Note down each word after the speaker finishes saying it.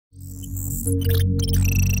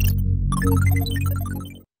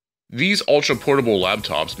These ultra-portable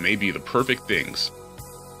laptops may be the perfect things.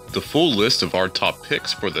 The full list of our top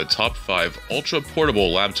picks for the top 5 ultra-portable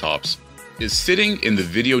laptops is sitting in the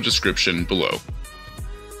video description below.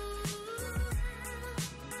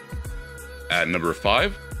 At number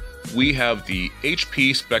 5, we have the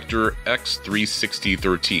HP Spectre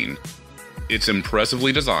X36013. It's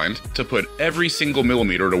impressively designed to put every single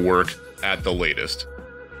millimeter to work at the latest.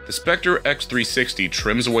 The Spectre X360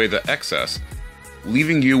 trims away the excess,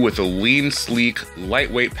 leaving you with a lean, sleek,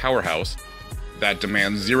 lightweight powerhouse that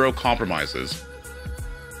demands zero compromises.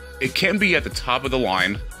 It can be at the top of the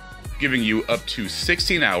line, giving you up to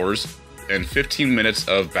 16 hours and 15 minutes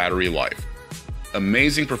of battery life.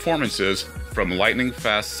 Amazing performances from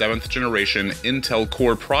lightning-fast 7th generation Intel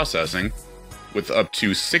Core processing with up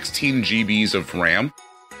to 16 GBs of RAM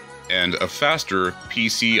and a faster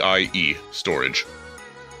PCIe storage.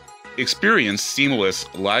 Experience seamless,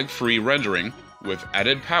 lag-free rendering with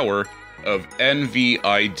added power of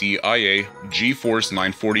NVIDIA GeForce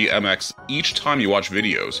 940MX each time you watch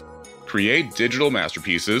videos, create digital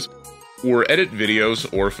masterpieces, or edit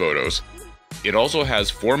videos or photos. It also has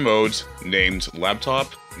 4 modes named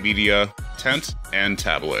Laptop, Media, Tent, and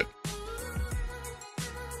Tablet.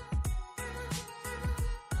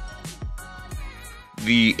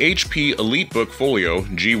 The HP EliteBook Folio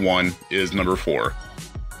G1 is number 4.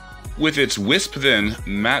 With its wisp-thin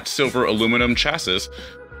matte silver aluminum chassis,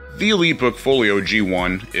 the EliteBook Folio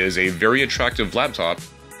G1 is a very attractive laptop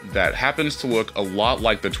that happens to look a lot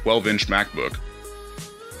like the 12-inch MacBook.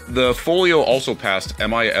 The Folio also passed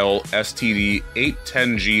MIL STD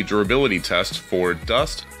 810G durability test for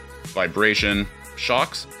dust, vibration,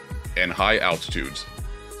 shocks, and high altitudes.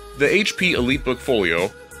 The HP EliteBook Folio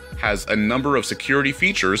has a number of security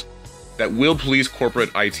features that will please corporate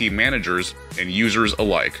IT managers and users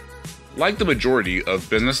alike. Like the majority of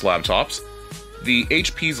business laptops, the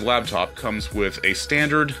HP's laptop comes with a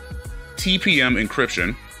standard TPM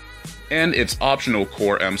encryption and its optional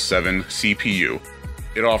Core M7 CPU.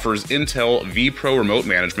 It offers Intel vPro remote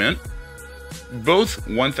management, both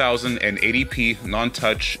 1080p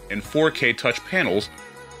non-touch and 4K touch panels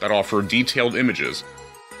that offer detailed images,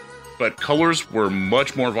 but colors were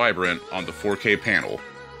much more vibrant on the 4K panel.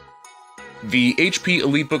 The HP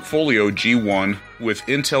EliteBook Folio G1 with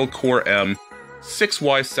Intel Core M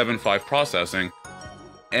 6Y75 processing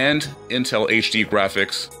and Intel HD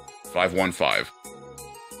graphics 515.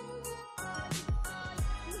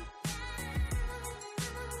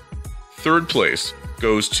 Third place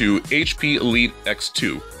goes to HP Elite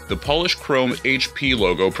X2. The polished chrome HP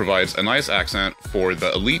logo provides a nice accent for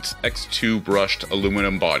the Elite X2 brushed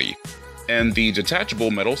aluminum body, and the detachable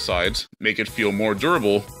metal sides make it feel more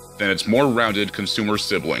durable than its more rounded consumer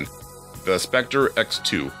sibling, the Spectre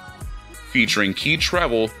X2, featuring key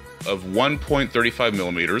travel of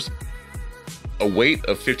 1.35mm, a weight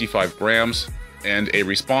of 55 grams, and a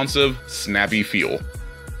responsive, snappy feel.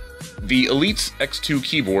 The Elite's X2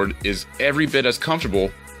 keyboard is every bit as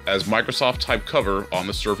comfortable as Microsoft Type cover on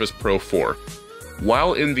the Surface Pro 4.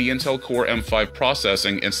 While in the Intel Core M5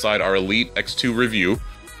 processing inside our Elite X2 review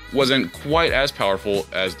wasn't quite as powerful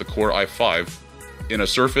as the Core i5, in a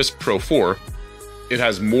Surface Pro 4, it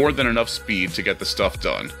has more than enough speed to get the stuff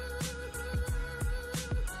done.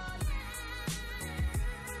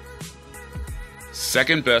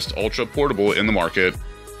 Second best ultra-portable in the market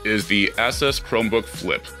is the Asus Chromebook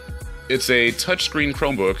Flip. It's a touchscreen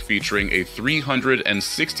Chromebook featuring a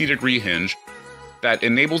 360-degree hinge that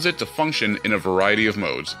enables it to function in a variety of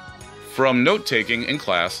modes. From note-taking in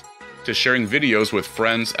class, to sharing videos with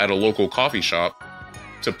friends at a local coffee shop,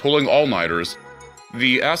 to pulling all-nighters,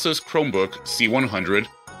 the Asus Chromebook C100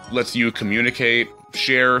 lets you communicate,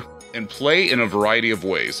 share, and play in a variety of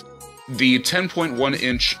ways. The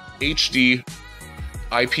 10.1-inch HD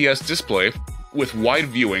IPS display with wide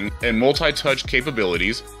viewing and multi-touch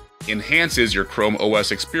capabilities enhances your Chrome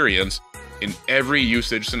OS experience in every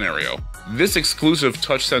usage scenario. This exclusive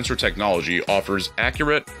touch sensor technology offers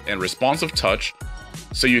accurate and responsive touch,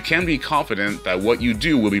 so you can be confident that what you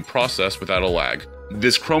do will be processed without a lag.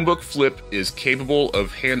 This Chromebook Flip is capable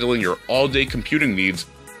of handling your all-day computing needs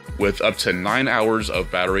with up to 9 hours of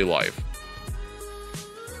battery life.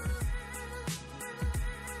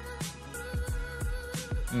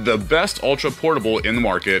 The best ultra-portable in the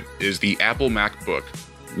market is the Apple MacBook.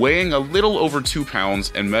 Weighing a little over 2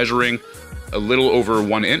 pounds and measuring a little over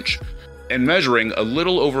 1 inch, and measuring a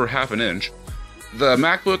little over half an inch, the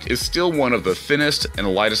MacBook is still one of the thinnest and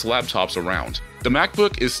lightest laptops around. The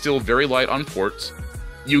MacBook is still very light on ports.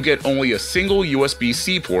 You get only a single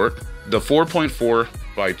USB-C port. The 4.4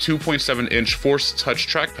 by 2.7 inch Force Touch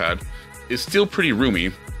trackpad is still pretty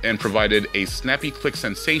roomy and provided a snappy click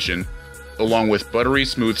sensation along with buttery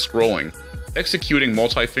smooth scrolling. Executing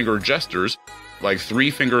multi-finger gestures like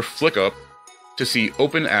 3-finger flick up to see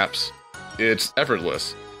open apps, it's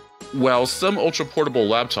effortless. While some ultra-portable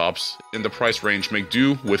laptops in the price range make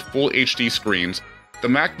do with full HD screens, the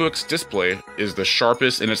MacBook's display is the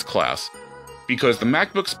sharpest in its class. Because the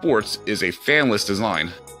MacBook Sports is a fanless design,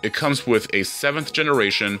 it comes with a 7th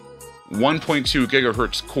generation 1.2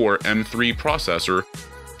 GHz Core M3 processor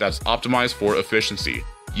that's optimized for efficiency.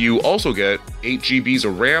 You also get 8 GB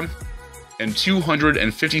of RAM and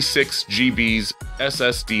 256 GB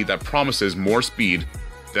SSD that promises more speed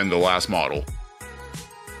than the last model.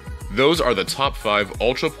 Those are the top 5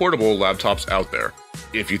 ultra-portable laptops out there.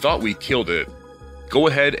 If you thought we killed it, go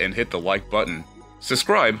ahead and hit the like button.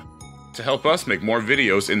 Subscribe to help us make more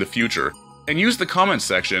videos in the future, and use the comments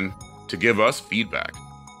section to give us feedback.